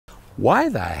Why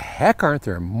the heck aren't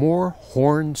there more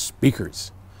horn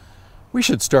speakers? We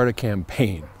should start a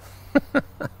campaign.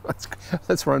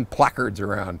 let's run placards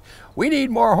around. We need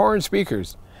more horn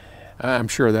speakers. I'm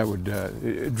sure that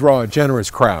would draw a generous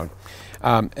crowd.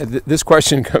 This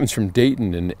question comes from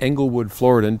Dayton in Englewood,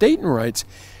 Florida. And Dayton writes,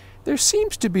 there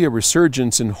seems to be a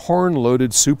resurgence in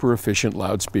horn-loaded super efficient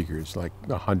loudspeakers, like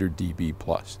 100 dB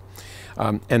plus.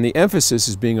 And the emphasis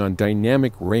is being on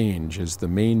dynamic range as the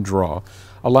main draw,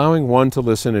 allowing one to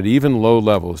listen at even low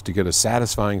levels to get a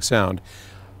satisfying sound,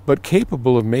 but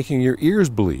capable of making your ears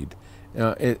bleed.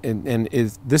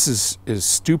 This is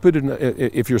stupid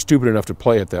if you're stupid enough to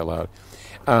play it that loud.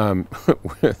 I was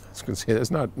going to say,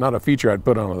 that's not a feature I'd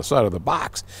put on the side of the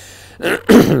box.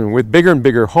 With bigger and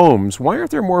bigger homes, why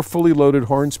aren't there more fully loaded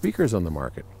horn speakers on the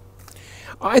market?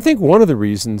 I think one of the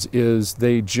reasons is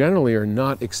they generally are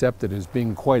not accepted as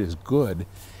being quite as good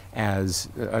as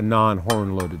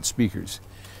non-horn loaded speakers.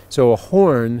 So a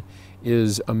horn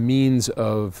is a means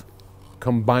of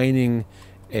combining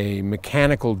a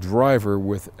mechanical driver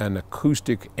with an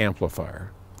acoustic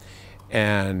amplifier.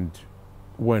 And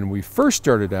when we first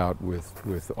started out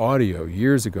with audio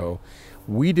years ago,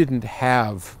 we didn't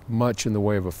have much in the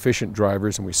way of efficient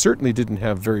drivers, and we certainly didn't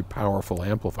have very powerful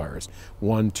amplifiers.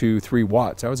 1, 2, 3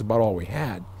 watts, that was about all we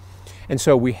had. And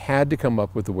so we had to come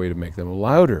up with a way to make them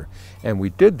louder. And we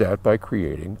did that by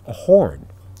creating a horn.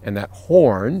 And that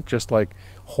horn, just like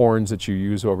horns that you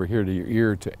use over here to your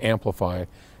ear to amplify,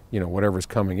 whatever's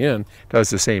coming in,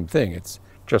 does the same thing. It's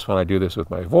just when I do this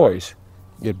with my voice,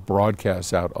 it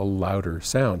broadcasts out a louder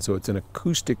sound. So it's an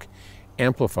acoustic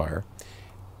amplifier,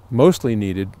 mostly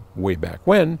needed way back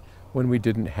when we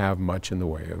didn't have much in the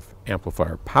way of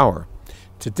amplifier power.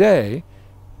 Today,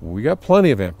 we got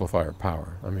plenty of amplifier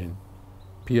power. I mean,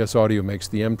 PS Audio makes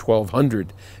the M1200.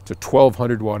 It's a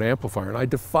 1200 watt amplifier, and I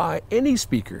defy any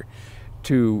speaker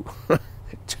to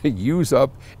to use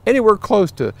up anywhere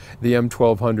close to the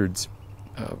M1200's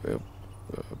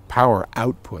power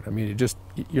output. I mean,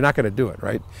 you're not going to do it,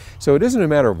 right? So it isn't a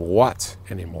matter of watts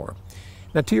anymore.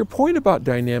 Now, to your point about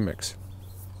dynamics,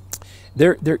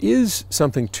 there is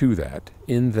something to that,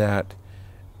 in that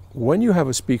when you have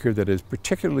a speaker that is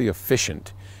particularly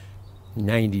efficient,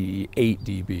 98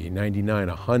 dB, 99,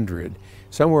 100,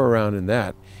 somewhere around in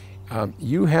that,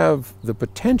 you have the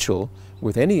potential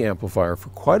with any amplifier for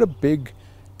quite a big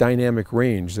dynamic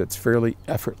range that's fairly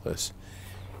effortless.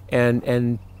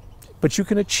 But you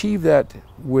can achieve that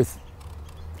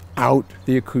without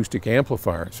the acoustic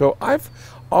amplifier. So I've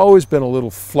always been a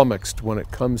little flummoxed when it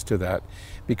comes to that,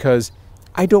 because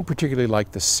I don't particularly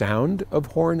like the sound of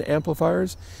horn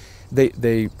amplifiers.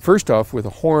 They first off, with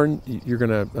a horn, you're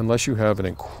gonna, unless you have an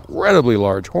incredibly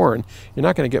large horn, you're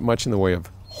not gonna get much in the way of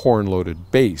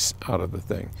horn-loaded bass out of the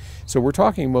thing. So we're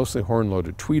talking mostly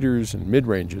horn-loaded tweeters and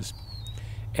mid-ranges.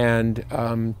 And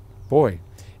boy,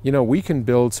 we can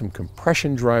build some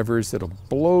compression drivers that'll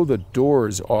blow the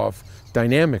doors off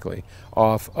dynamically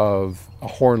off of a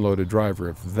horn-loaded driver,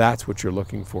 if that's what you're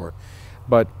looking for.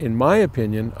 But in my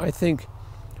opinion, I think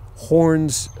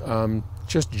horns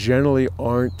just generally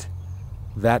aren't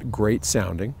that great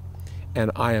sounding.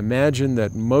 And I imagine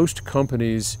that most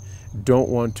companies don't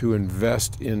want to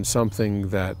invest in something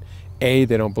that A,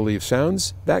 they don't believe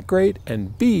sounds that great,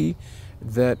 and B,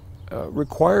 that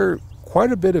require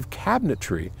quite a bit of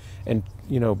cabinetry and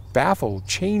baffle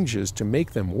changes to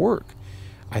make them work.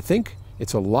 I think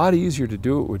it's a lot easier to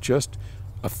do it with just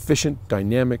efficient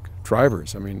dynamic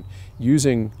drivers. I mean,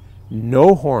 using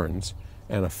no horns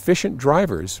and efficient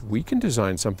drivers, we can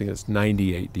design something that's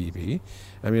 98 dB.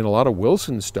 I mean, a lot of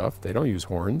Wilson stuff, they don't use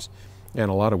horns, and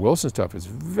a lot of Wilson stuff is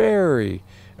very,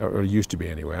 or used to be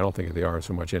anyway, I don't think they are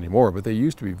so much anymore, but they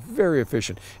used to be very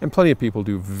efficient, and plenty of people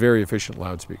do very efficient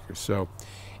loudspeakers. So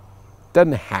it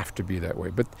doesn't have to be that way,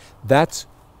 but that's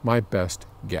my best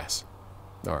guess.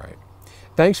 All right.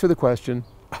 Thanks for the question.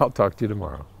 I'll talk to you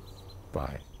tomorrow.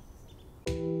 Bye.